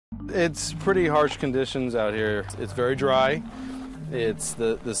It's pretty harsh conditions out here. It's very dry.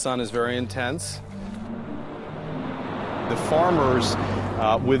 The sun is very intense. The farmers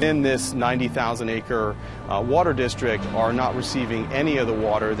within this 90,000 acre water district are not receiving any of the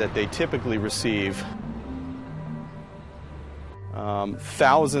water that they typically receive.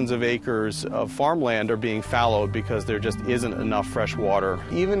 Thousands of acres of farmland are being fallowed because there just isn't enough fresh water.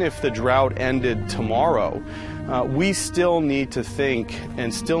 Even if the drought ended tomorrow, we still need to think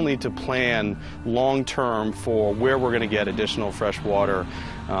and still need to plan long-term for where we're going to get additional fresh water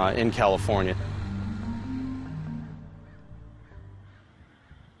in California.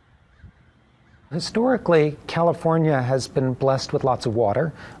 Historically, California has been blessed with lots of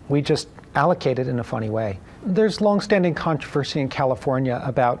water. We just allocate it in a funny way. There's long-standing controversy in California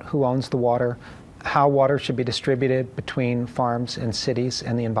about who owns the water, how water should be distributed between farms and cities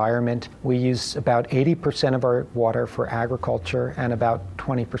and the environment. We use about 80% of our water for agriculture and about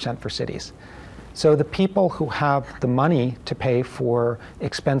 20% for cities. So the people who have the money to pay for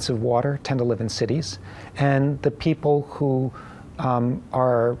expensive water tend to live in cities, and the people who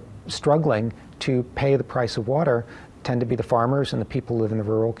are struggling to pay the price of water tend to be the farmers and the people who live in the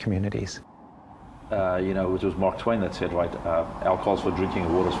rural communities. It was Mark Twain that said, right, alcohol's for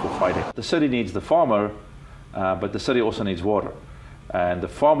drinking, water's for fighting. The city needs the farmer, but the city also needs water. And the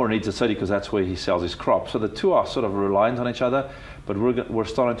farmer needs the city because that's where he sells his crops. So the two are sort of reliant on each other, but we're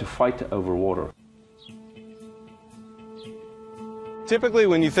starting to fight over water. Typically,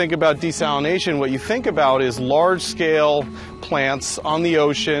 when you think about desalination, what you think about is large-scale plants on the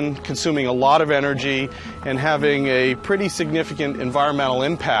ocean consuming a lot of energy and having a pretty significant environmental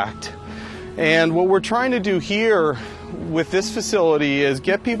impact. And what we're trying to do here with this facility is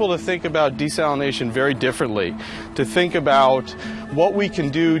get people to think about desalination very differently, to think about what we can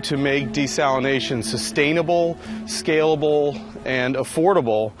do to make desalination sustainable, scalable, and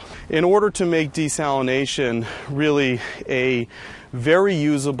affordable in order to make desalination really a very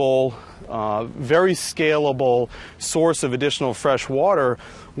usable, very scalable source of additional fresh water.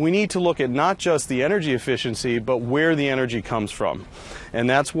 We need to look at not just the energy efficiency, but where the energy comes from. And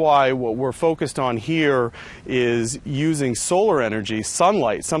that's why what we're focused on here is using solar energy,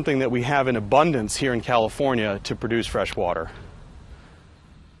 sunlight, something that we have in abundance here in California, to produce fresh water.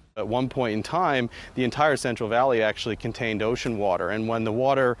 At one point in time, the entire Central Valley actually contained ocean water, and when the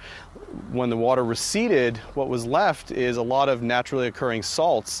water receded, what was left is a lot of naturally occurring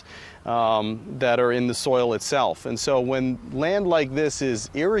salts that are in the soil itself. And so when land like this is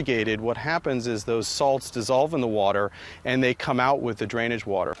irrigated, what happens is those salts dissolve in the water and they come out with the drainage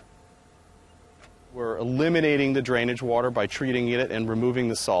water. We're eliminating the drainage water by treating it and removing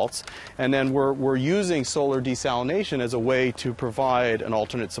the salts, and then we're using solar desalination as a way to provide an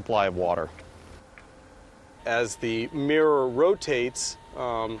alternate supply of water. As the mirror rotates,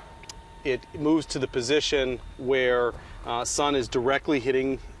 it moves to the position where sun is directly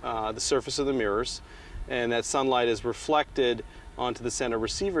hitting the surface of the mirrors, and that sunlight is reflected onto the center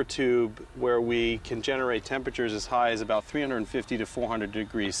receiver tube, where we can generate temperatures as high as about 350 to 400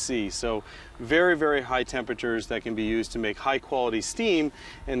 degrees C. So very, very high temperatures that can be used to make high quality steam,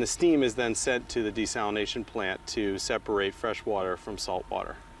 and the steam is then sent to the desalination plant to separate fresh water from salt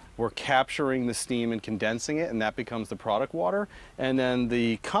water. We're capturing the steam and condensing it, and that becomes the product water. And then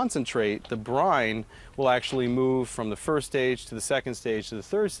the concentrate, the brine, will actually move from the first stage to the second stage to the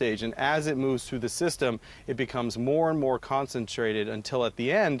third stage. And as it moves through the system, it becomes more and more concentrated until at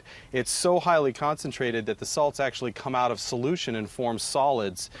the end, it's so highly concentrated that the salts actually come out of solution and form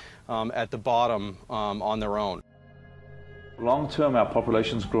solids at the bottom on their own. Long term, our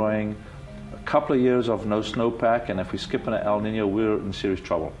population's growing. A couple of years of no snowpack, and if we skip an El Nino, we're in serious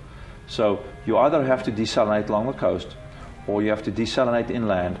trouble. So you either have to desalinate along the coast, or you have to desalinate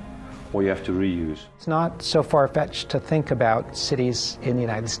inland, or you have to reuse. It's not so far-fetched to think about cities in the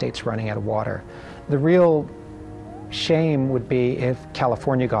United States running out of water. The real shame would be if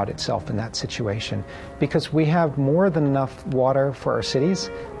California got itself in that situation, because we have more than enough water for our cities.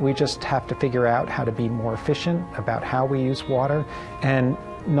 We just have to figure out how to be more efficient about how we use water and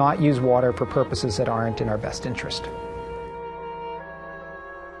not use water for purposes that aren't in our best interest.